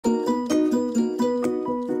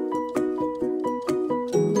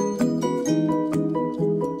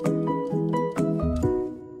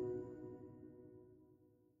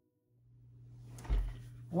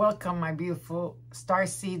Welcome, my beautiful star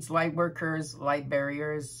seeds, light workers, light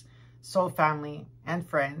barriers, soul family, and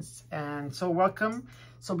friends. And so welcome.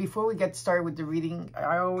 So before we get started with the reading,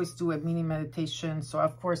 I always do a mini meditation. So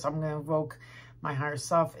of course, I'm going to invoke my higher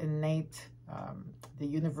self, innate, the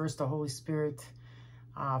universe, the Holy Spirit,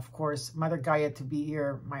 of course, Mother Gaia to be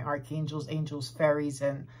here, my archangels, angels, fairies,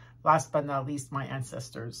 and last but not least, my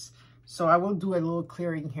ancestors. So I will do a little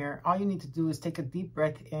clearing here. All you need to do is take a deep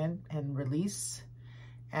breath in and release.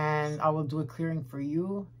 And I will do a clearing for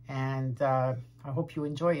you. And I hope you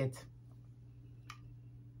enjoy it.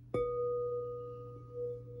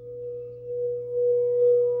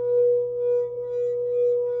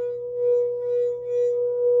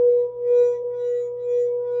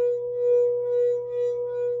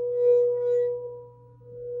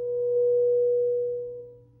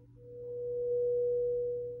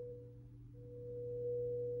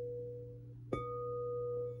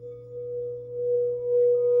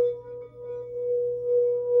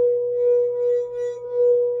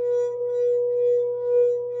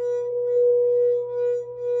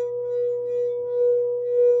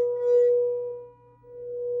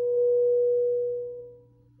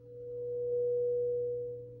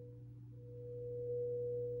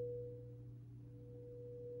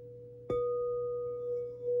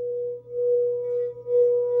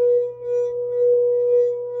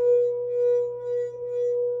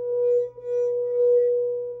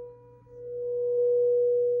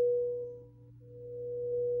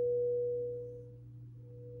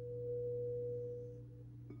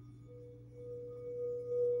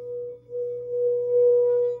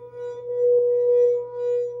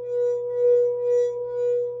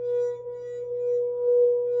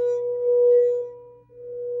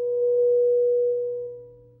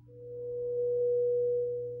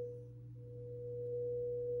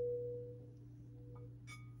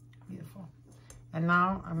 And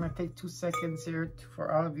now I'm going to take 2 seconds here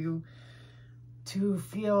for all of you to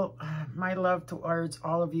feel my love towards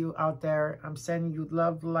all of you out there. I'm sending you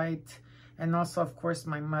love, light, and also, of course,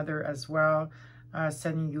 my mother as well.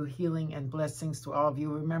 Sending you healing and blessings to all of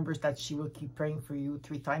you. Remember that she will keep praying for you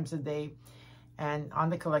 3 times a day. And on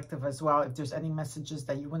the collective as well, if there's any messages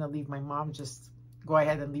that you want to leave my mom, just go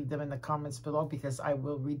ahead and leave them in the comments below, because I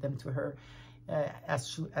will read them to her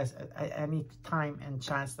as at any time and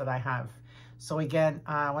chance that I have. So again,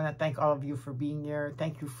 I want to thank all of you for being here.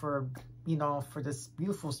 Thank you for, for this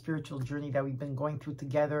beautiful spiritual journey that we've been going through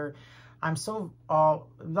together. I'm so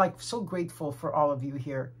grateful for all of you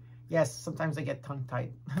here. Yes, sometimes I get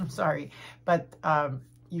tongue-tied. I'm sorry. But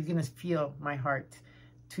you're going to feel my heart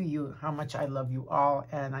to you, how much I love you all.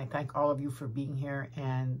 And I thank all of you for being here.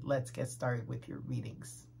 And let's get started with your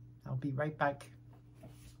readings. I'll be right back.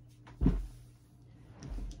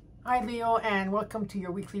 Hi Leo, and welcome to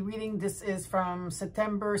your weekly reading. This is from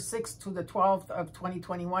September 6th to the 12th of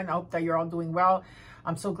 2021. I hope that you're all doing well.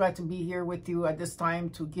 I'm so glad to be here with you at this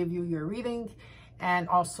time to give you your reading. And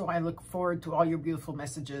also I look forward to all your beautiful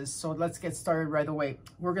messages. So let's get started right away.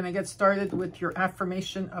 We're going to get started with your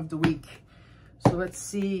affirmation of the week. So let's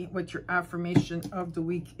see what your affirmation of the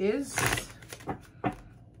week is.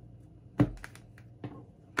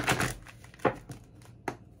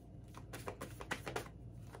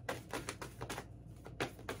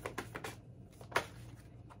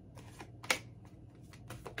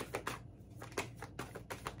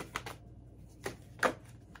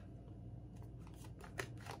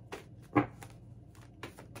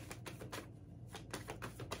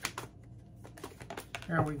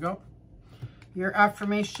 There we go. Your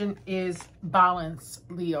affirmation is balance,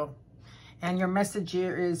 Leo. And your message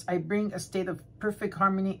here is, I bring a state of perfect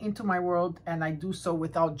harmony into my world, and I do so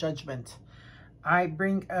without judgment. I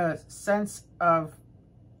bring a sense of,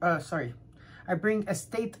 I bring a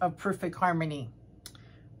state of perfect harmony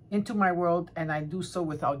into my world, and I do so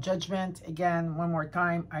without judgment. Again, one more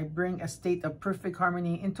time. I bring a state of perfect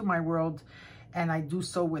harmony into my world, and I do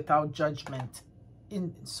so without judgment.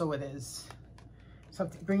 So it is.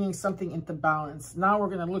 Bringing something into balance. Now we're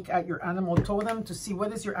going to look at your animal totem to see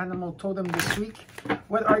what is your animal totem this week,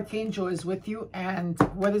 what archangel is with you, and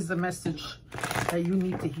what is the message that you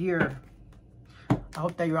need to hear. I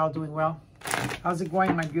hope that you're all doing well. How's it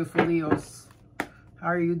going, my beautiful Leos? How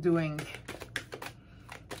are you doing?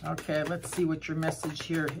 Okay, let's see what your message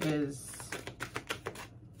here is.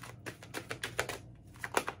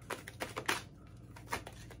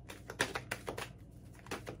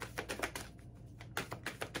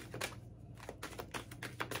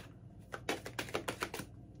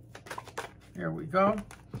 There we go.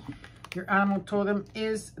 Your animal totem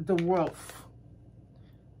is the wolf.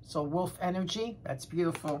 So wolf energy, that's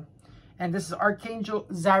beautiful. And this is Archangel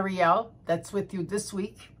Zariel that's with you this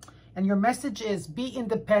week. And your message is be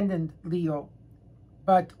independent, Leo,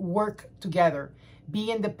 but work together.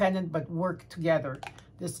 Be independent, but work together.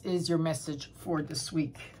 This is your message for this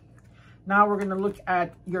week. Now we're going to look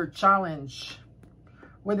at your challenge.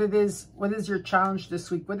 What is your challenge this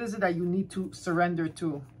week? What is it that you need to surrender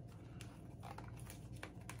to?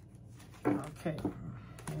 Okay,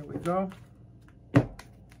 here we go.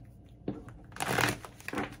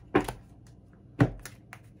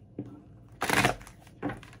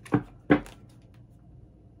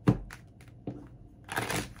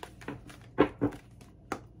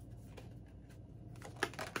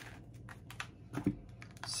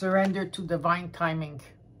 Surrender to divine timing.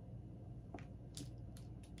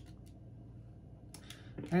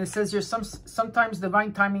 And it says here, sometimes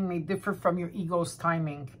divine timing may differ from your ego's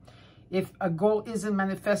timing. If a goal isn't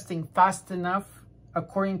manifesting fast enough,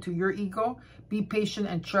 according to your ego, be patient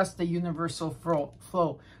and trust the universal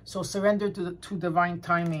flow. So surrender to divine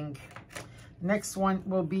timing. Next one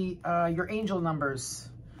will be your angel numbers.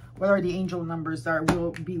 What are the angel numbers that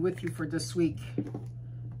will be with you for this week?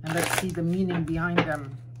 And let's see the meaning behind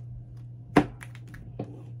them.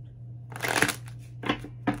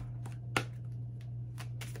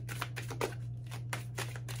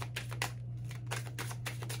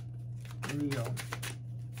 Leo.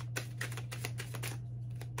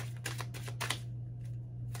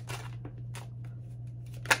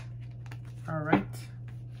 All right.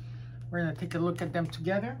 We're going to take a look at them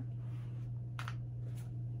together.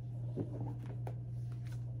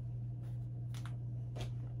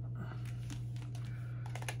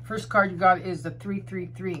 First card you got is the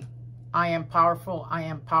 333. I am powerful, I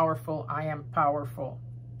am powerful, I am powerful.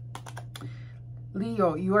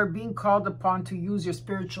 Leo, you are being called upon to use your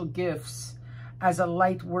spiritual gifts as a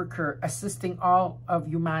light worker, assisting all of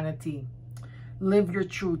humanity. Live your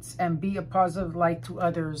truths and be a positive light to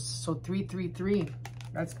others. So 333,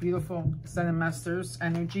 that's beautiful. Ascended Masters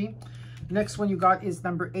energy. Next one you got is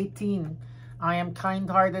number 18. I am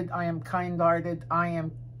kind-hearted, I am kind-hearted, I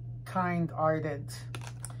am kind-hearted.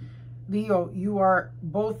 Leo, you are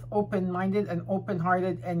both open-minded and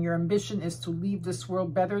open-hearted, and your ambition is to leave this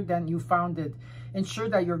world better than you found it. Ensure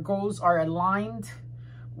that your goals are aligned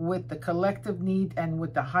with the collective need and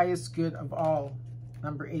with the highest good of all.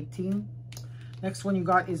 Number 18. Next one you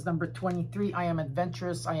got is number 23. I am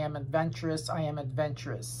adventurous, I am adventurous, I am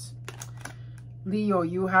adventurous. Leo,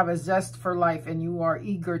 you have a zest for life and you are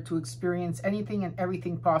eager to experience anything and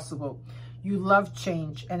everything possible. You love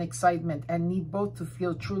change and excitement and need both to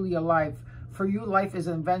feel truly alive. For you, life is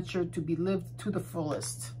an adventure to be lived to the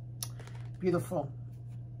fullest. Beautiful.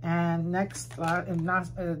 And next, but not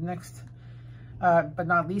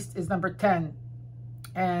least, is number 10.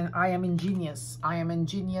 And I am ingenious. I am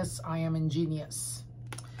ingenious. I am ingenious.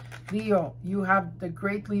 Leo, you have the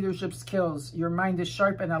great leadership skills. Your mind is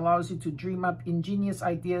sharp and allows you to dream up ingenious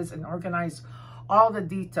ideas and organize all the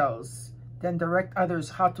details. Then direct others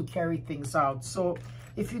how to carry things out. So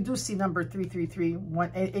if you do see number 333,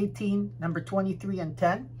 18, number 23, and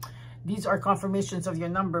 10, these are confirmations of your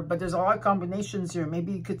number, but there's a lot of combinations here.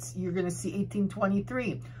 Maybe you're going to see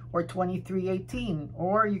 1823 or 2318,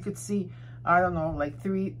 or you could see, I don't know, like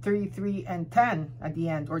 333 and 10 at the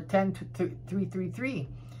end, or 10 to 333.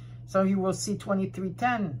 So you will see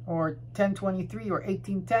 2310 or 1023 or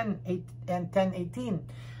 1810 and 1018.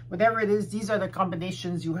 Whatever it is, these are the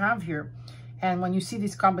combinations you have here. And when you see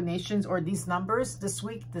these combinations or these numbers this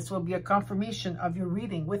week, this will be a confirmation of your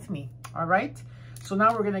reading with me. All right. So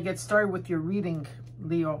now we're going to get started with your reading,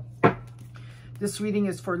 Leo. This reading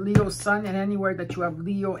is for Leo Sun, and anywhere that you have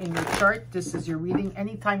Leo in your chart, this is your reading.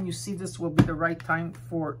 Anytime you see this will be the right time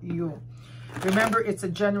for you. Remember, it's a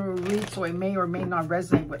general read, so it may or may not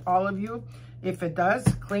resonate with all of you. If it does,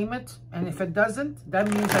 claim it. And if it doesn't,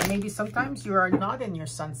 that means that maybe sometimes you are not in your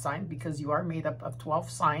sun sign, because you are made up of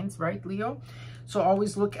 12 signs, right, Leo? So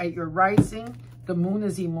always look at your rising. The moon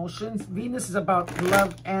is emotions. Venus is about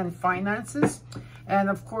love and finances. And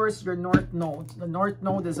of course, your North Node. The North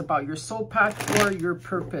Node is about your soul path or your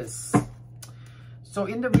purpose. So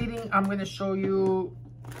in the reading, I'm going to show you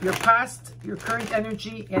your past, your current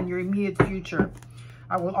energy, and your immediate future.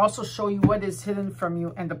 I will also show you what is hidden from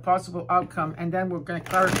you and the possible outcome. And then we're going to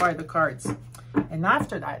clarify the cards. And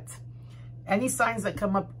after that, any signs that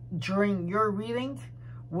come up during your reading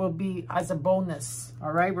will be as a bonus.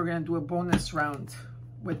 All right, we're going to do a bonus round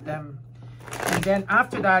with them. And then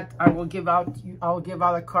after that, I'll give out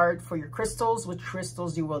a card for your crystals, which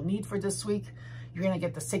crystals you will need for this week. You're going to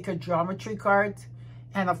get the Sacred Geometry card,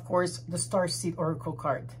 and of course, the Starseed Oracle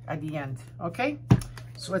card at the end. Okay,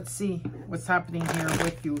 so let's see what's happening here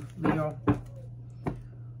with you, Leo.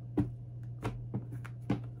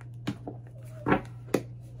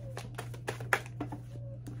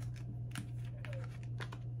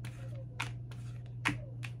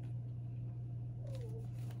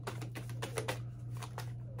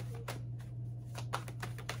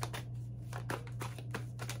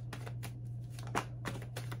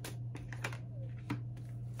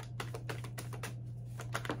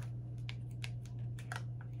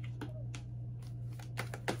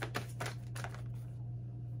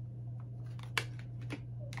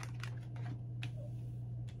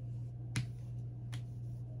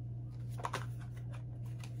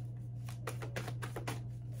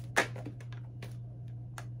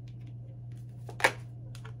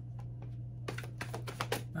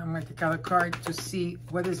 I'm going to take out a card to see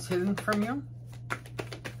what is hidden from you.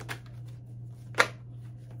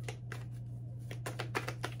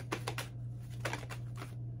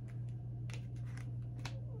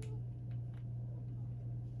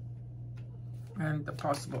 And the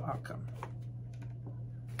possible outcome.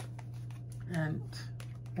 And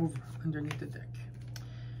over underneath the deck.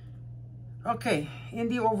 Okay, in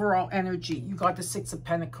the overall energy, you got the Six of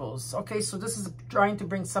Pentacles. Okay, so this is trying to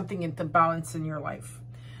bring something into balance in your life.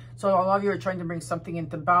 So a lot of you are trying to bring something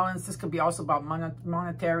into balance. This could be also about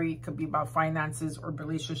monetary, it could be about finances or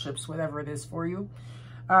relationships, whatever it is for you.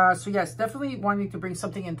 So yes, definitely wanting to bring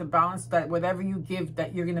something into balance, that whatever you give,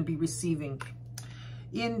 that you're going to be receiving.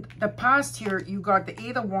 In the past here, you got the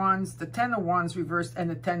Eight of Wands, the Ten of Wands reversed, and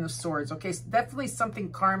the Ten of Swords. Okay, so definitely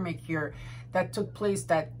something karmic here that took place,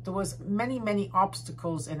 that there was many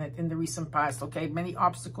obstacles in it in the recent past. Okay, many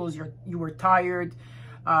obstacles. You were tired,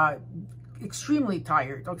 extremely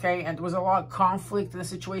tired. Okay, and there was a lot of conflict in the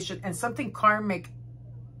situation, and something karmic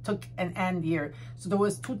took an end here. So there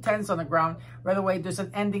was two tens on the ground. Right away, there's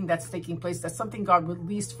an ending that's taking place. That's something God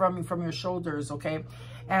released from you, from your shoulders. Okay.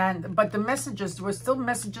 But the messages, there were still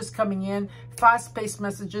messages coming in, fast-paced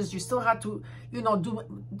messages. You still had to, you know, do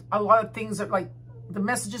a lot of things that, like, the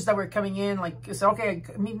messages that were coming in, like, say, okay,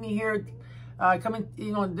 meet me here, come in,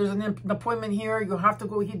 you know, there's an appointment here, you have to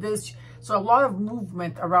go hear this. So a lot of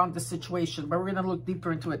movement around the situation, but we're going to look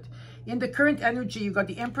deeper into it. In the current energy, you got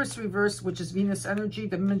the Empress reverse, which is Venus energy,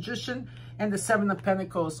 the Magician, and the Seven of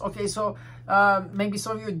Pentacles. Okay, so maybe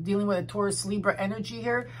some of you are dealing with a Taurus Libra energy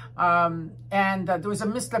here, and there was a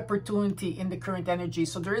missed opportunity in the current energy.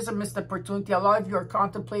 So there is a missed opportunity. A lot of you are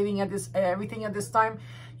contemplating at this everything at this time.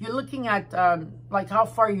 You're looking at like how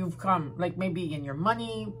far you've come, like maybe in your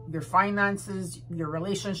money, your finances, your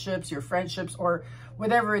relationships, your friendships, or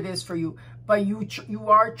whatever it is for you. But you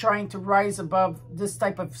are trying to rise above this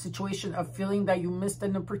type of situation of feeling that you missed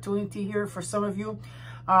an opportunity here. For some of you,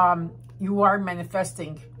 you are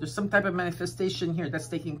manifesting. There's some type of manifestation here that's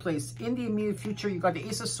taking place. In the immediate future, you got the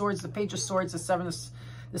Ace of Swords, the Page of Swords,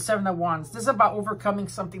 the Seven of Wands. This is about overcoming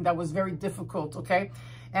something that was very difficult, okay?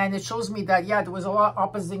 And it shows me that, yeah, there was a lot of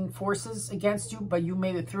opposing forces against you, but you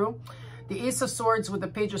made it through. The Ace of Swords with the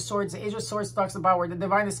Page of Swords. The Age of Swords talks about where the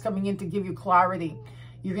divine is coming in to give you clarity.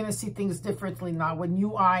 You're going to see things differently now with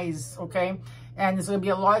new eyes, okay? And there's going to be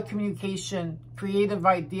a lot of communication, creative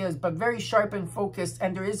ideas, but very sharp and focused.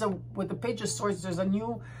 And there is with the Page of Swords,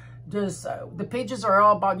 the pages are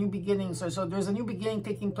all about new beginnings. So there's a new beginning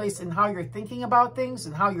taking place in how you're thinking about things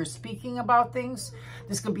and how you're speaking about things.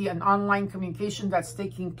 This could be an online communication that's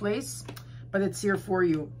taking place, but it's here for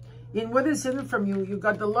you. In what is hidden from you, you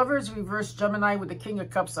got the Lovers reversed, Gemini with the King of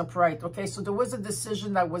Cups upright. Okay, so there was a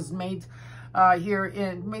decision that was made here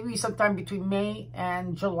in maybe sometime between May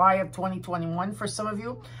and July of 2021 for some of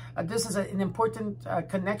you. This is an important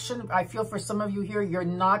connection. I feel for some of you here, you're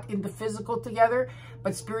not in the physical together,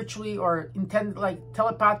 but spiritually or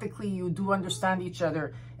telepathically, you do understand each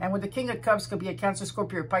other. And with the King of Cups, could be a Cancer,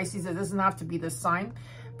 Scorpio, or Pisces. It doesn't have to be this sign.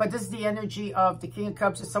 But this is the energy of the King of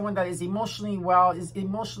Cups. Is someone that is emotionally well, is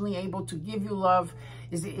emotionally able to give you love,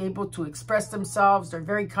 is able to express themselves. They're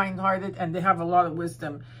very kind-hearted, and they have a lot of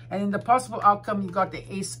wisdom. And in the possible outcome, you got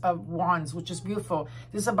the Ace of Wands, which is beautiful.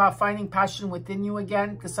 This is about finding passion within you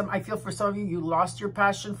again, because I feel for some of you, you lost your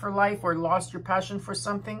passion for life or lost your passion for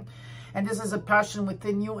something. And this is a passion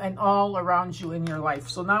within you and all around you in your life.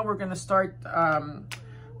 So now we're going to start,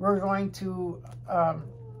 we're going to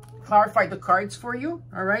clarify the cards for you.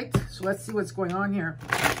 All right, so let's see what's going on here.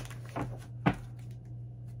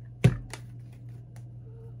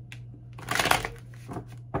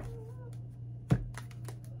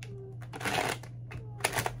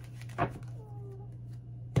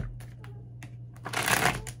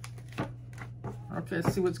 Okay,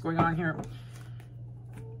 let's see what's going on here.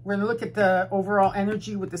 We're going to look at the overall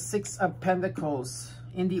energy with the Six of Pentacles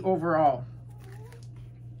in the overall.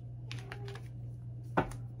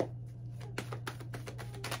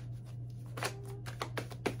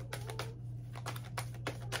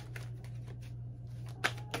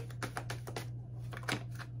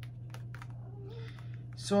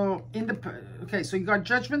 So so you got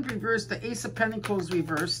Judgment reversed, the Ace of Pentacles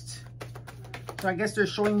reversed. So I guess they're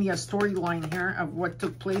showing me a storyline here of what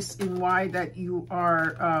took place and why that you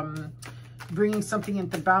are bringing something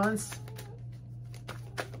into balance.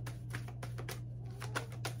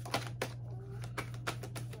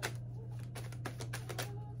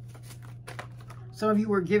 Some of you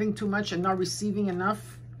were giving too much and not receiving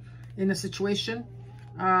enough in a situation.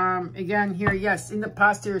 Again here, yes, in the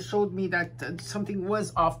past here showed me that something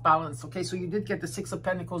was off balance. Okay, so you did get the Six of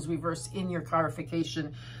Pentacles reversed in your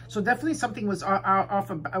clarification. So definitely something was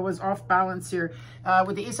off balance here.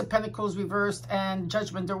 With the Ace of Pentacles reversed and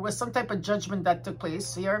Judgment, there was some type of judgment that took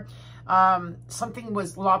place here. Something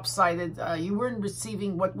was lopsided. You weren't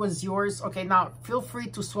receiving what was yours. Okay, now feel free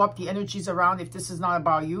to swap the energies around if this is not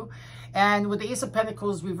about you. And with the Ace of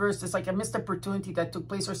Pentacles reversed, it's like a missed opportunity that took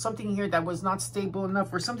place, or something here that was not stable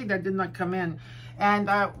enough, or something that did not come in. And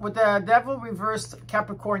with the Devil reversed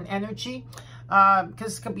Capricorn energy, because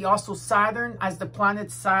this could be also Saturn as the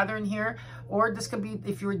planet Saturn here, or this could be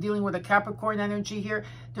if you were dealing with a Capricorn energy here,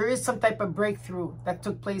 there is some type of breakthrough that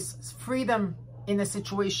took place, freedom in a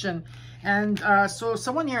situation. And so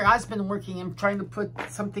someone here has been working and trying to put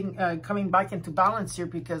something coming back into balance here,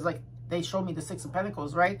 because like they showed me the Six of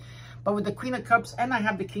Pentacles, right? But with the Queen of Cups and I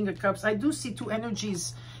have the King of Cups, I do see two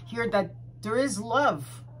energies here that there is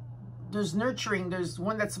love. There's nurturing. There's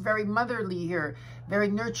one that's very motherly here, very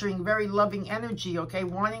nurturing, very loving energy, okay?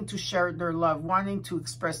 Wanting to share their love, wanting to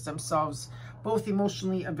express themselves, both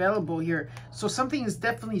emotionally available here. So something is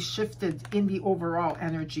definitely shifted in the overall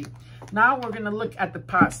energy. Now we're going to look at the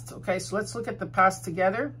past, okay? So let's look at the past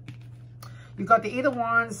together. You got the Eight of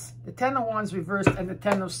Wands, the Ten of Wands reversed, and the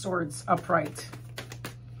Ten of Swords upright.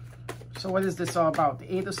 So what is this all about?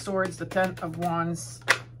 The Eight of Swords, the Ten of Wands.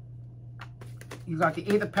 You got the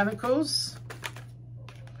Eight of Pentacles,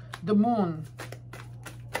 the Moon,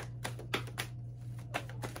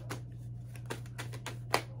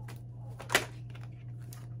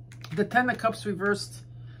 the Ten of Cups reversed,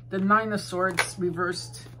 the Nine of Swords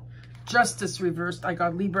reversed, Justice reversed. I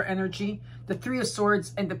got Libra energy, the Three of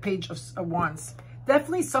Swords, and the Page of Wands.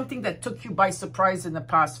 Definitely something that took you by surprise in the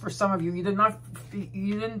past. For some of you, you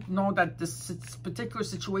didn't know that this particular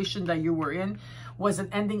situation that you were in was an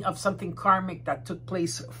ending of something karmic that took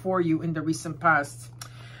place for you in the recent past.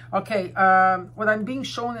 Okay, what I'm being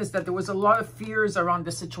shown is that there was a lot of fears around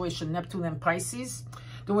the situation, Neptune and Pisces.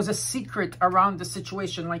 There was a secret around the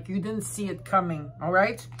situation, like you didn't see it coming, all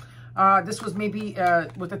right? This was maybe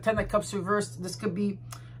with the Ten of Cups reversed. This could be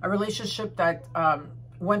a relationship that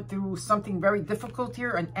went through something very difficult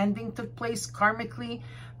here. An ending took place karmically,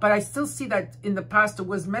 but I still see that in the past there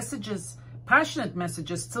was messages, passionate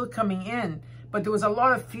messages still coming in, but there was a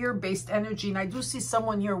lot of fear-based energy. And I do see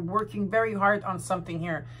someone here working very hard on something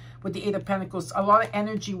here with the Eight of Pentacles. A lot of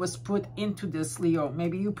energy was put into this, Leo.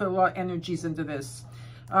 Maybe you put a lot of energies into this.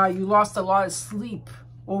 You lost a lot of sleep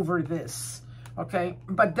over this. Okay,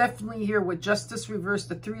 but definitely here with Justice reversed,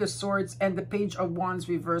 the Three of Swords, and the Page of Wands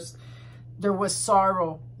reversed, there was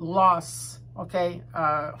sorrow, loss, okay,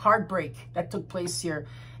 heartbreak that took place here,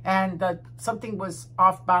 and that something was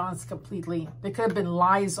off balance completely. There could have been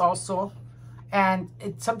lies also, and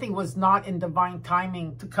something was not in divine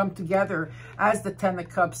timing to come together as the Ten of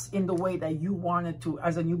Cups in the way that you wanted to,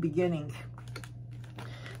 as a new beginning.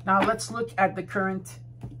 Now let's look at the current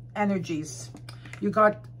energies. You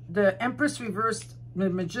got the Empress reversed, the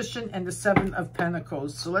Magician, and the Seven of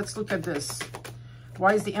Pentacles. So let's look at this.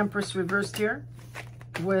 Why is the Empress reversed here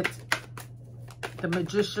with the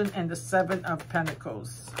Magician and the Seven of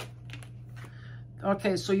Pentacles?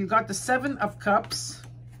 Okay, so you got the Seven of Cups,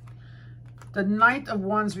 the Knight of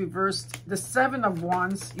Wands reversed, the Seven of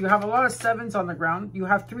Wands. You have a lot of sevens on the ground. You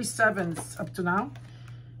have 3 sevens up to now.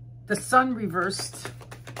 The Sun reversed.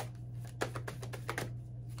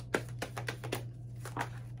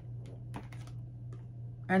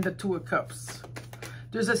 And the Two of Cups.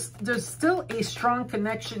 There's still a strong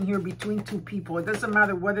connection here between two people. It doesn't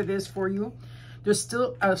matter what it is for you. There's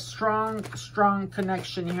still a strong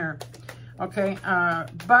connection here. Okay,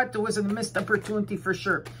 but there was a missed opportunity for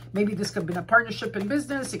sure. Maybe this could have been a partnership in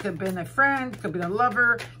business. It could have been a friend. It could have been a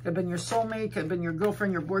lover. It could have been your soulmate. It could have been your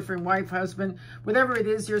girlfriend, your boyfriend, wife, husband. Whatever it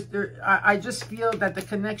is, I just feel that the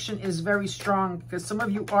connection is very strong because some of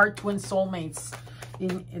you are twin soulmates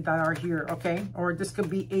that are here, okay? Or this could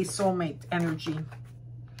be a soulmate energy.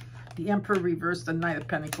 The Emperor reversed, the Knight of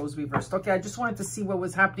Pentacles reversed. Okay, I just wanted to see what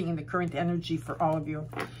was happening in the current energy for all of you.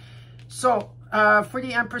 So, for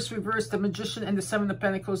the Empress reversed, the Magician, and the Seven of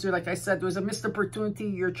Pentacles here, like I said, there was a missed opportunity.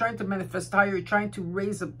 You're trying to manifest higher. You're trying to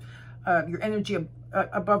raise your energy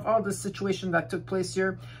above all the situation that took place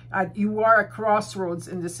here. You are at crossroads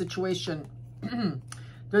in this situation.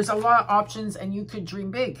 There's a lot of options and you could dream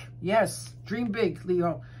big. Yes, dream big,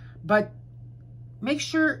 Leo. But make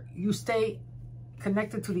sure you stay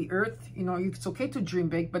connected to the earth. You know, it's okay to dream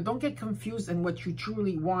big, but don't get confused in what you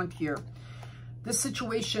truly want here. This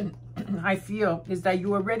situation, I feel, is that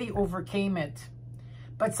you already overcame it.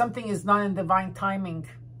 But something is not in divine timing.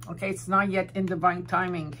 Okay, it's not yet in divine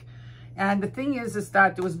timing. And the thing is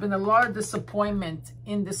that there has been a lot of disappointment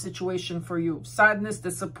in this situation for you. Sadness,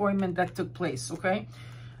 disappointment that took place, okay?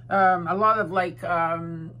 A lot of like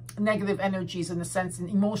negative energies in the sense and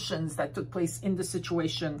emotions that took place in the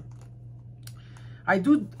situation. I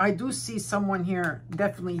do see someone here,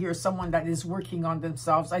 definitely here, someone that is working on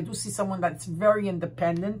themselves. I do see someone that's very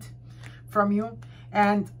independent from you.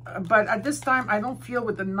 And but at this time, I don't feel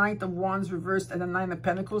with the Knight of Wands reversed and the Nine of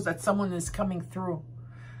Pentacles that someone is coming through.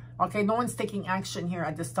 Okay, no one's taking action here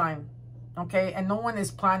at this time. Okay, and no one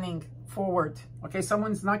is planning forward. Okay,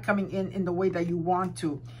 someone's not coming in the way that you want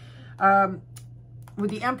to. With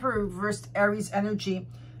the Emperor reversed Aries energy,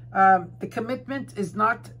 the commitment is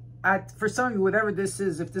not at, for some of you, whatever this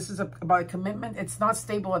is, if this is about a commitment, it's not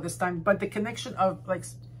stable at this time. But the connection of, like,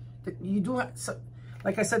 you do have, so,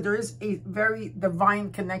 like I said, there is a very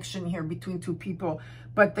divine connection here between two people,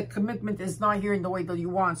 but the commitment is not here in the way that you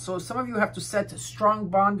want. So some of you have to set strong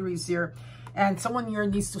boundaries here, and someone here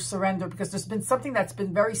needs to surrender because there's been something that's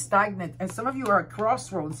been very stagnant, and some of you are at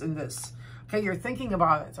crossroads in this. Okay, you're thinking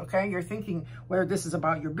about it, okay? You're thinking whether this is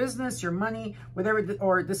about your business, your money, whatever,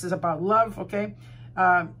 or this is about love, okay?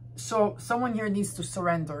 So someone here needs to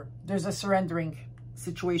surrender. There's a surrendering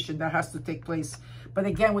situation that has to take place. But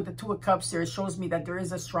again, with the Two of Cups here, it shows me that there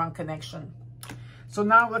is a strong connection. So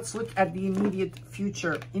now let's look at the immediate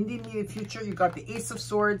future. In the immediate future, you got the Ace of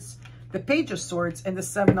Swords, the Page of Swords, and the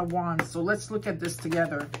Seven of Wands. So let's look at this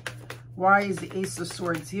together. Why is the Ace of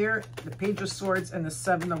Swords here, the Page of Swords, and the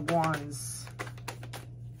Seven of Wands?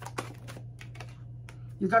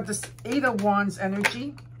 You got this Eight of Wands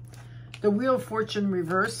energy, the Wheel of Fortune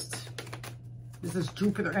reversed. This is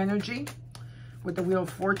Jupiter energy with the Wheel of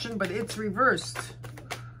Fortune, but it's reversed.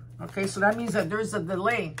 Okay, so that means that there's a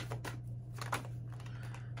delay.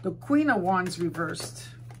 The Queen of Wands reversed.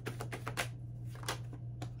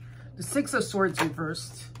 The Six of Swords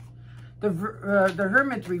reversed. The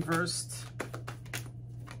Hermit reversed.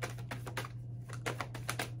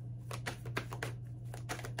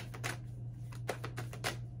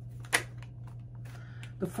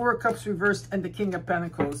 The Four of Cups reversed, and the King of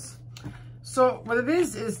Pentacles. So what it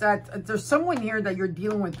is that there's someone here that you're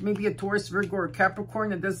dealing with, maybe a Taurus, Virgo, or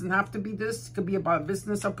Capricorn. It doesn't have to be this. It could be about a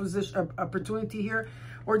business opportunity here,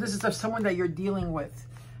 or this is of someone that you're dealing with,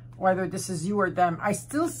 whether this is you or them. I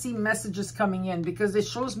still see messages coming in because it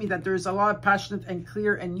shows me that there's a lot of passionate and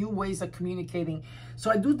clear and new ways of communicating.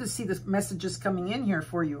 So I do see the messages coming in here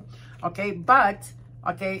for you. Okay, but,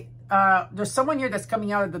 okay, there's someone here that's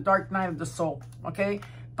coming out of the dark night of the soul, okay?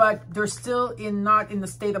 But they're still not in the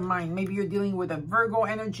state of mind. Maybe you're dealing with a Virgo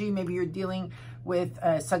energy. Maybe you're dealing with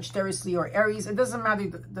Sagittarius, Leo, or Aries. It doesn't matter.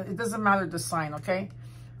 It doesn't matter the sign, okay?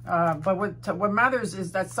 But what matters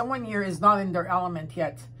is that someone here is not in their element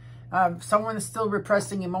yet. Someone is still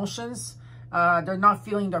repressing emotions. They're not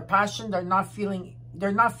feeling their passion. They're not feeling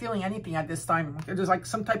anything at this time. Okay? There's like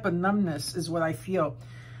some type of numbness is what I feel.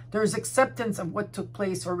 There's acceptance of what took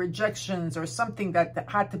place, or rejections, or something that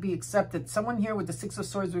had to be accepted. Someone here with the Six of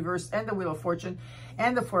Swords reversed, and the Wheel of Fortune,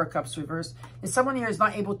 and the Four of Cups reversed, is someone here is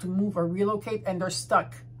not able to move or relocate, and they're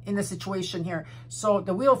stuck in the situation here. So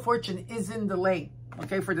the Wheel of Fortune is in delay,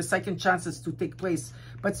 okay, for the second chances to take place.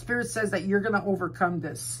 But Spirit says that you're going to overcome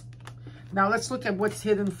this. Now let's look at what's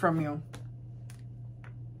hidden from you.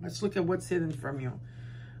 Let's look at what's hidden from you.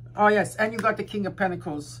 Oh yes, and you got the King of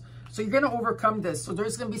Pentacles. So you're going to overcome this. So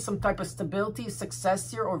there's going to be some type of stability, success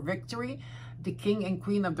here, or victory. The king and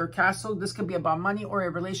queen of their castle. This could be about money or a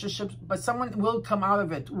relationship, but someone will come out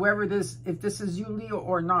of it. Whoever it is, if this is you, Leo,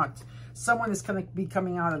 or not, someone is going to be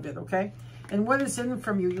coming out of it, okay? And what is hidden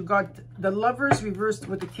from you? You got the Lovers reversed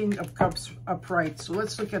with the King of Cups upright. So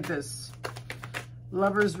let's look at this.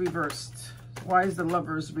 Lovers reversed. Why is the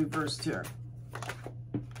Lovers reversed here?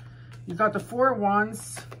 You got the Four of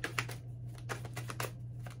Wands.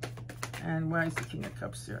 And why is the King of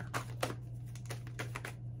Cups here?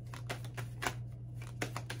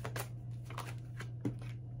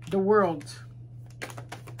 The World.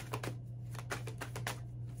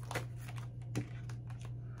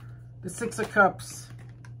 The Six of Cups.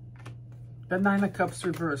 The Nine of Cups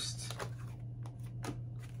reversed.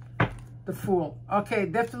 The Fool. Okay,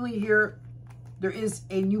 definitely here, there is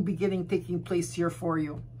a new beginning taking place here for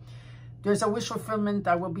you. There's a wish fulfillment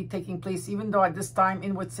that will be taking place, even though at this time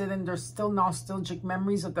in what's hidden, there's still nostalgic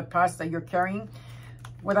memories of the past that you're carrying.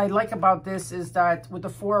 What I like about this is that with the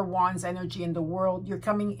Four of Wands energy in the World, you're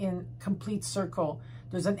coming in complete circle.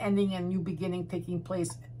 There's an ending and new beginning taking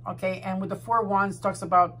place, okay? And with the Four of Wands, talks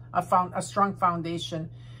about a strong foundation.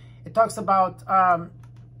 It talks about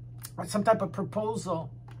some type of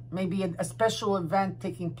proposal, maybe a special event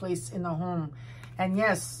taking place in a home. And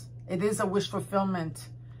yes, it is a wish fulfillment.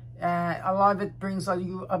 A lot of it brings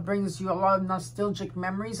you a lot of nostalgic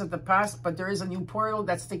memories of the past, but there is a new portal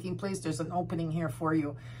that's taking place. There's an opening here for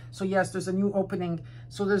you. So yes, there's a new opening.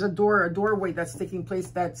 So there's a doorway that's taking place.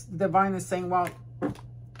 That's divine is saying, well,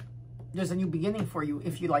 there's a new beginning for you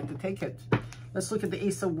if you like to take it. Let's look at the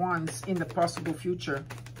Ace of Wands in the possible future.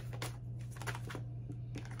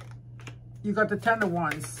 You got the Ten of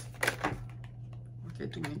Wands. Okay,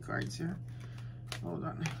 too many cards here. Hold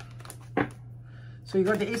on. So you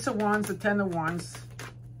got the Ace of Wands, the Ten of Wands,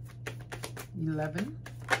 11.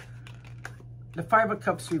 The Five of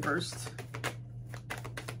Cups reversed.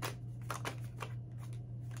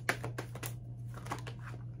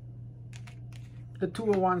 The Two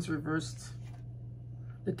of Wands reversed.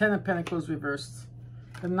 The Ten of Pentacles reversed.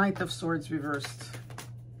 The Knight of Swords reversed.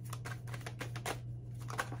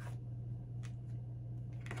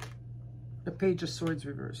 The Page of Swords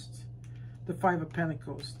reversed. The Five of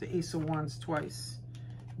Pentacles. The Ace of Wands twice.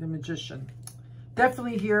 The Magician.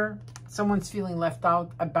 Definitely here, someone's feeling left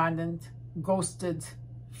out, abandoned, ghosted,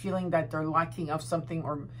 feeling that they're lacking of something,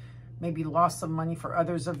 or maybe lost some money for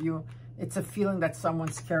others of you. It's a feeling that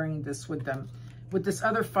someone's carrying this with them. With this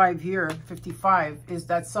other 5 here, 55, is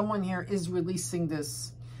that someone here is releasing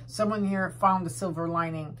this. Someone here found the silver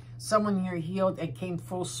lining. Someone here healed and came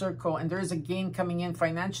full circle. And there is a gain coming in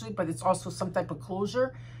financially, but it's also some type of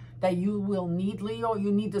closure that you will need, Leo.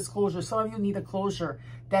 You need this closure. Some of you need a closure,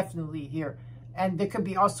 definitely here. And there could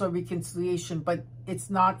be also a reconciliation, but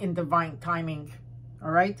it's not in divine timing,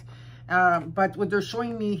 all right? But what they're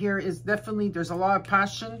showing me here is definitely there's a lot of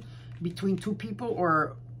passion between two people,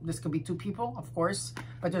 or this could be two people, of course.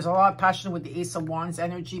 But there's a lot of passion with the Ace of Wands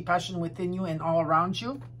energy, passion within you and all around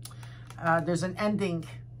you. There's an ending.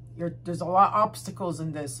 There's a lot of obstacles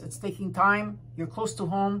in this. It's taking time. You're close to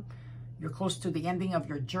home. You're close to the ending of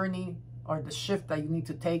your journey, or the shift that you need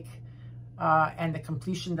to take, and the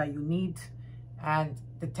completion that you need. And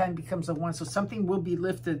the 10 becomes a 1. So something will be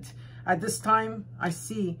lifted. At this time, I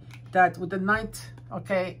see that with the Knight,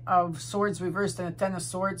 okay, of Swords reversed and the 10 of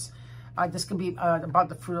Swords, this could be about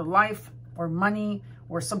the fruit of life, or money,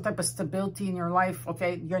 or some type of stability in your life,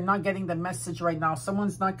 okay? You're not getting the message right now.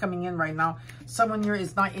 Someone's not coming in right now. Someone here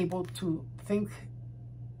is not able to think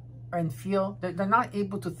and feel. They're not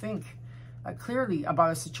able to think clearly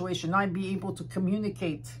about a situation, not be able to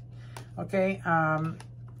communicate, okay?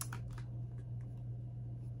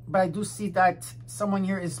 But I do see that someone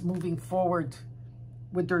here is moving forward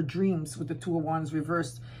with their dreams, with the Two of Wands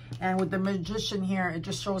reversed. And with the Magician here, it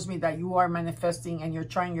just shows me that you are manifesting and you're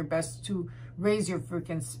trying your best to raise your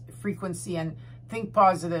frequency and think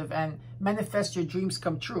positive and manifest your dreams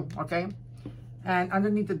come true, okay? And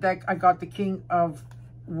underneath the deck, I got the King of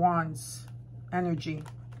Wands energy.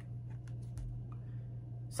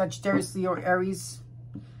 Sagittarius, Leo, Aries.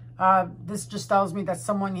 This just tells me that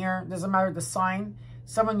someone here, doesn't matter the sign,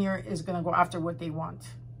 someone here is going to go after what they want.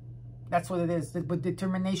 That's what it is, with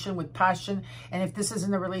determination, with passion. And if this is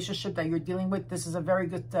in a relationship that you're dealing with, this is a very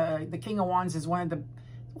good, the King of Wands is one of the,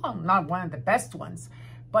 well, not one of the best ones,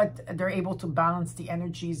 but they're able to balance the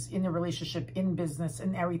energies in a relationship, in business,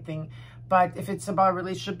 in everything. But if it's about a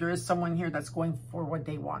relationship, there is someone here that's going for what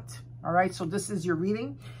they want. All right, so this is your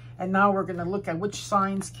reading. And now we're going to look at which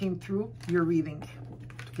signs came through your reading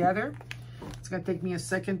together. It's going to take me a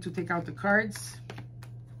second to take out the cards.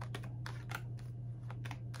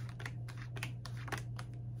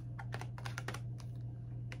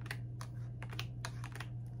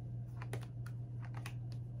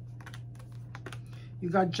 You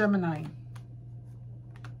got Gemini,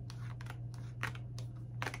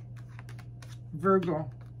 Virgo,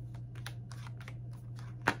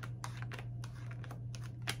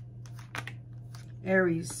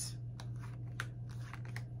 Aries,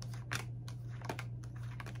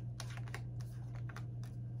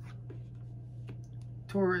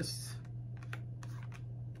 Taurus,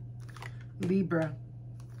 Libra,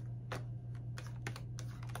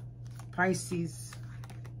 Pisces,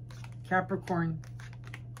 Capricorn.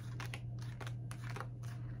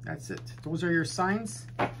 That's it. Those are your signs.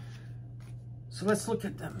 So let's look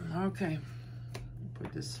at them. Okay.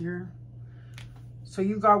 Put this here. So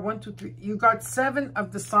you got 1, 2, 3. You got 7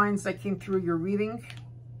 of the signs that came through your reading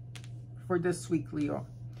for this week, Leo.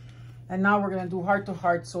 And now we're going to do heart to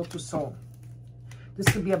heart, soul to soul. This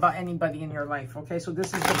could be about anybody in your life. Okay. So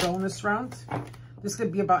this is the bonus round. This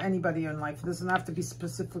could be about anybody in life. It doesn't have to be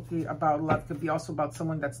specifically about love. It could be also about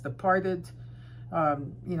someone that's departed.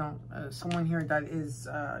 You know, someone here that is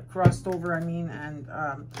crossed over, and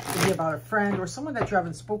it could be about a friend or someone that you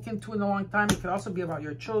haven't spoken to in a long time. It could also be about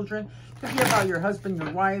your children. It could be about your husband,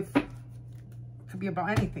 your wife. It could be about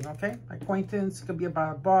anything, okay? Acquaintance. It could be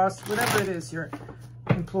about a boss, whatever it is here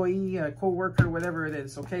in employee, co-worker, whatever it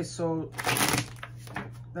is. Okay, so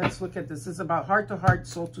let's look at this. This is about heart to heart,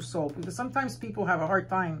 soul to soul. Because sometimes people have a hard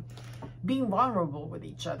time being vulnerable with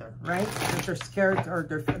each other, right? Because they're scared or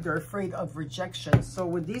they're afraid of rejection. So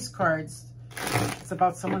with these cards, it's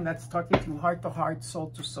about someone that's talking to you heart to heart,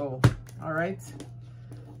 soul to soul. All right.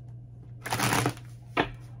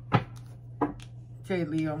 Okay,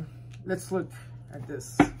 Leo, let's look at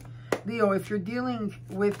this. Leo, if you're dealing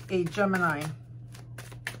with a Gemini,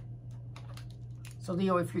 so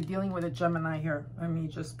Leo, if you're dealing with a Gemini here, let me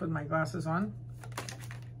just put my glasses on.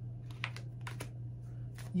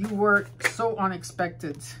 You were so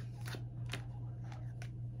unexpected.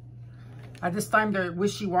 At this time, they're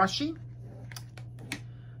wishy-washy.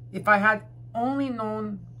 If I had only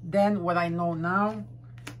known then what I know now,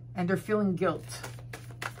 and they're feeling guilt.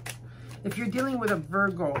 If you're dealing with a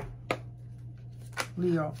Virgo,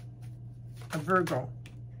 Leo, a Virgo,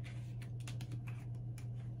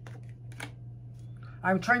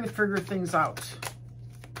 I'm trying to figure things out.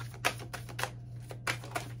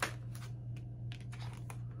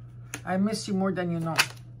 I miss you more than you know.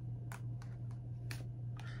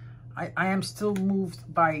 I am still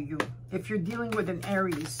moved by you. If you're dealing with an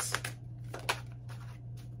Aries,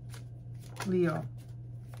 Leo,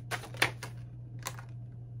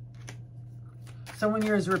 someone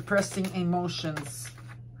here is repressing emotions.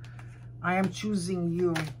 I am choosing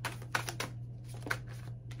you.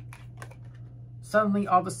 Suddenly,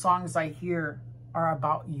 all the songs I hear are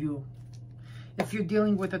about you. If you're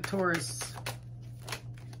dealing with a Taurus,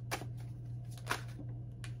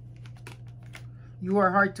 you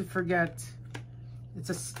are hard to forget.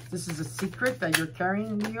 This is a secret that you're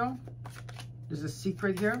carrying, Leo. There's a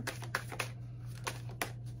secret here.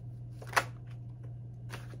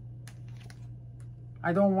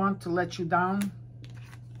 I don't want to let you down.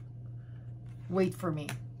 Wait for me.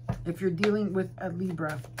 If you're dealing with a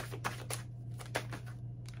Libra,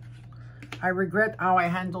 I regret how I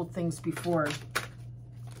handled things before.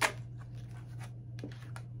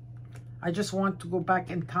 I just want to go back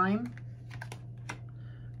in time.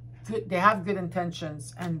 They have good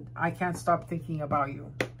intentions, and I can't stop thinking about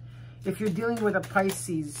you. If you're dealing with a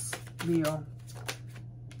Pisces, Leo,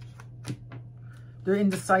 they're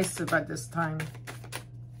indecisive at this time.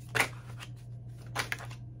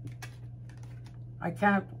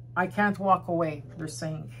 I can't walk away, they're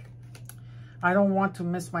saying. I don't want to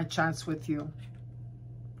miss my chance with you.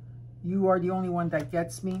 You are the only one that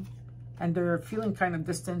gets me. And they're feeling kind of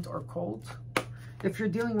distant or cold. If you're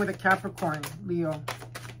dealing with a Capricorn, Leo,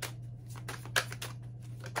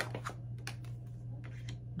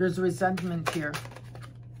 there's resentment here.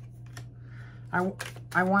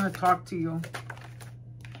 I want to talk to you,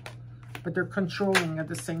 but they're controlling at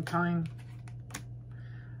the same time.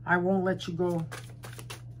 I won't let you go.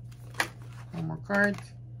 One more card.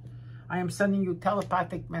 I am sending you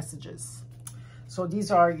telepathic messages. So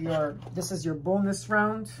these are this is your bonus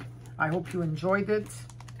round. I hope you enjoyed it.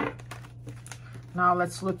 Now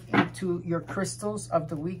let's look into your crystals of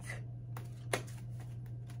the week.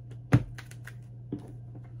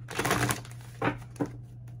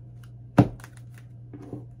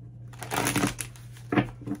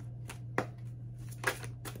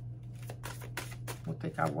 We'll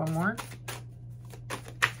take out one more.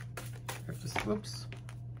 Oops.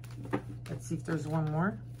 Let's see if there's one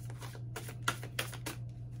more.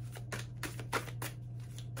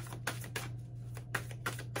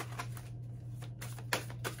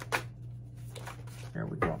 There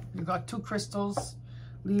we go. You got two crystals,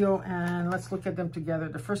 Leo, and let's look at them together.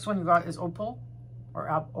 The first one you got is opal, or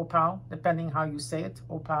opal, depending how you say it,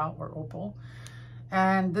 opal or opal.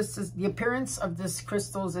 And this is the appearance of this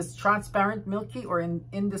crystals is transparent, milky, or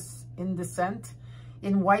indescent,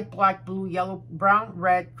 in white, black, blue, yellow, brown,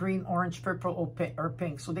 red, green, orange, purple, or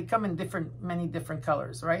pink. So they come in many different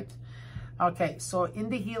colors, right? Okay, so in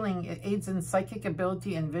the healing, it aids in psychic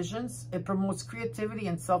ability and visions. It promotes creativity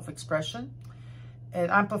and self-expression. It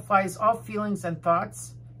amplifies all feelings and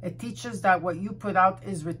thoughts. It teaches that what you put out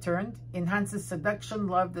is returned, enhances seduction,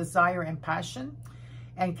 love, desire, and passion,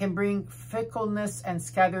 and can bring fickleness and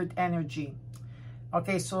scattered energy.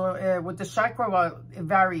 Okay, so with the chakra, well, it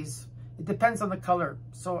varies. It depends on the color.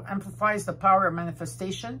 So amplifies the power of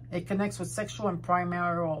manifestation. It connects with sexual and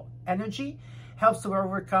primordial energy, helps to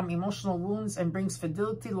overcome emotional wounds, and brings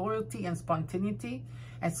fidelity, loyalty, and spontaneity,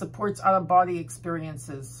 and supports out-of-body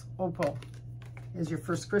experiences. Opal is your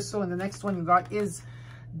first crystal, and the next one you got is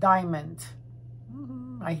diamond.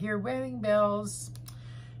 I hear wedding bells.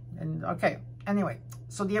 And okay, anyway,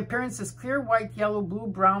 so the appearance is clear, white, yellow, blue,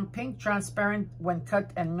 brown, pink, transparent when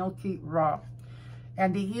cut, and milky raw.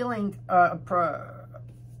 And the healing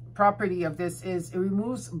property of this is it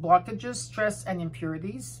removes blockages, stress, and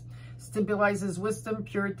impurities, stabilizes wisdom,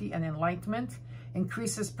 purity, and enlightenment,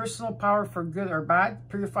 increases personal power for good or bad,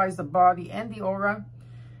 purifies the body and the aura,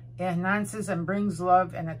 enhances and brings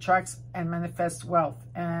love, and attracts and manifests wealth.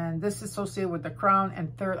 And this is associated with the crown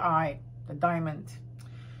and third eye, the diamond.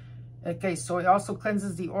 Okay, so it also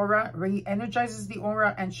cleanses the aura, re-energizes the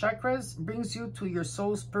aura and chakras, brings you to your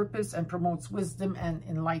soul's purpose, and promotes wisdom and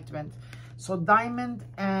enlightenment. So diamond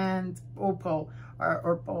and opal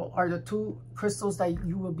are the two crystals that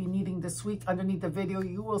you will be needing this week. Underneath the video,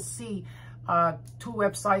 you will see 2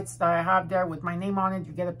 websites that I have there with my name on it.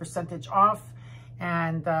 You get a percentage off.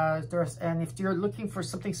 And if you're looking for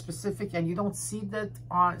something specific and you don't see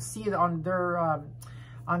it on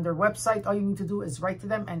their website, all you need to do is write to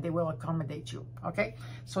them and they will accommodate you. Okay,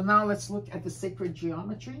 so now let's look at the sacred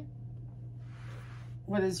geometry.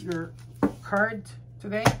 What is your card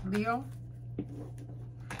today, Leo?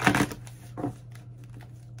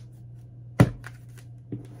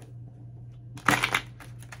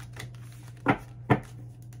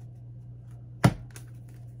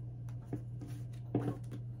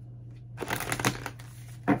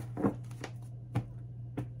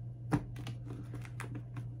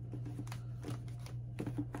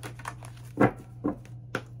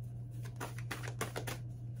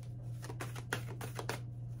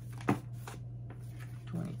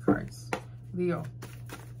 Cards, Leo.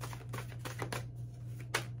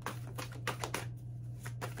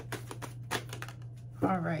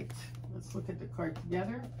 All right, let's look at the card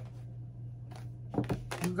together.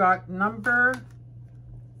 You got number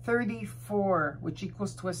 34, which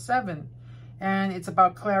equals to a 7, and it's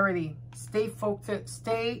about clarity. Stay focused,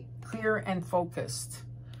 stay clear and focused.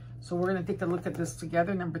 So we're going to take a look at this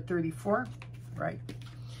together. Number 34, right?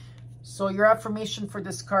 So your affirmation for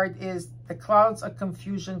this card is, the clouds of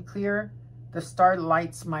confusion clear, the star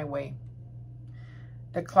lights my way.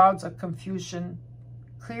 The clouds of confusion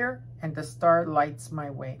clear, and the star lights my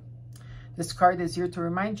way. This card is here to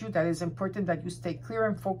remind you that it is important that you stay clear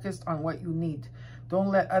and focused on what you need.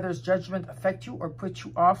 Don't let others' judgment affect you or put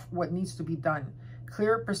you off what needs to be done.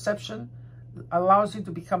 Clear perception allows you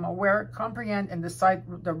to become aware, comprehend, and decide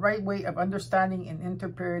the right way of understanding and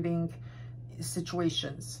interpreting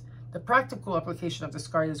situations. The practical application of this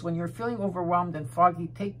card is, when you're feeling overwhelmed and foggy,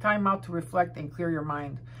 take time out to reflect and clear your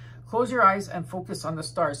mind. Close your eyes and focus on the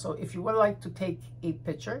stars. So if you would like to take a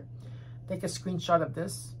picture, take a screenshot of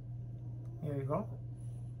this. Here you go.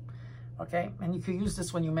 Okay, and you can use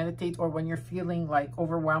this when you meditate or when you're feeling like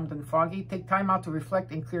overwhelmed and foggy. Take time out to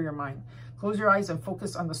reflect and clear your mind. Close your eyes and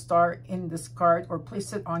focus on the star in this card, or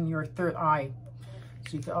place it on your third eye.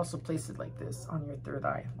 So you can also place it like this on your third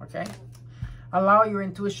eye, okay? Allow your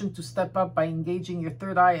intuition to step up by engaging your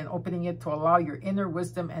third eye and opening it to allow your inner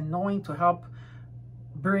wisdom and knowing to help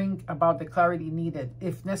bring about the clarity needed.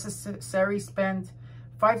 If necessary, spend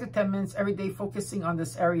 5 to 10 minutes every day focusing on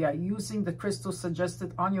this area, using the crystals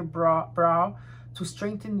suggested on your brow to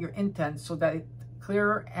strengthen your intent so that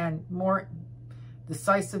clearer and more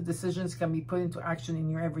decisive decisions can be put into action in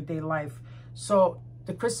your everyday life. So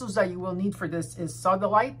the crystals that you will need for this is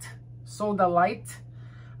sodalite,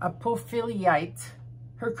 apophyllite,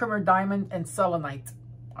 herkimer diamond, and selenite.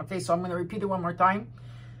 Okay, so I'm going to repeat it one more time.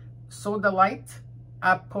 Sodalite,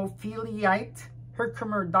 apophyllite,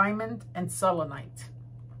 herkimer diamond, and selenite.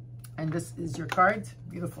 And this is your card.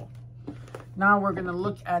 Beautiful. Now we're going to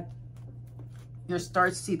look at your star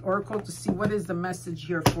seed oracle to see what is the message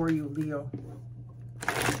here for you, Leo.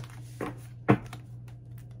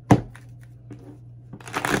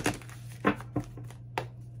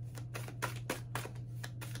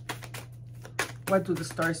 What do the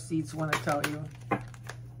star seeds want to tell you?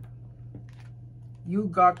 You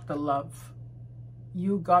got the love.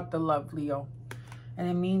 You got the love, Leo. And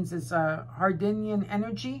it means it's Hardinian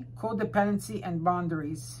energy, codependency, and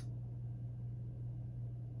boundaries.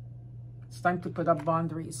 It's time to put up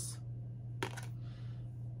boundaries.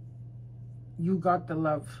 You got the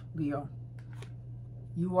love, Leo.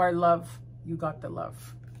 You are love. You got the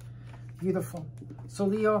love. Beautiful. So,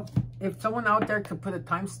 Leo, if someone out there could put a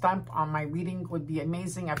timestamp on my reading, would be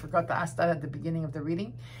amazing. I forgot to ask that at the beginning of the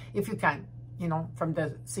reading. If you can, you know, from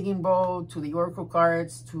the singing bowl to the oracle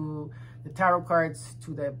cards to the tarot cards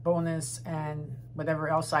to the bonus and whatever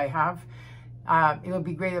else I have, it would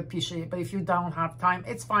be greatly appreciated. But if you don't have time,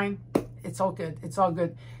 it's fine. It's all good. It's all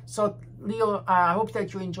good. So, Leo, I hope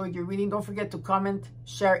that you enjoyed your reading. Don't forget to comment,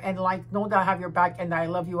 share, and like. Know that I have your back and I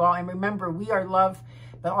love you all. And remember, we are love,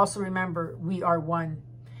 but also remember, we are one.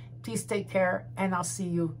 Please take care, and I'll see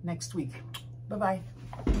you next week. Bye-bye.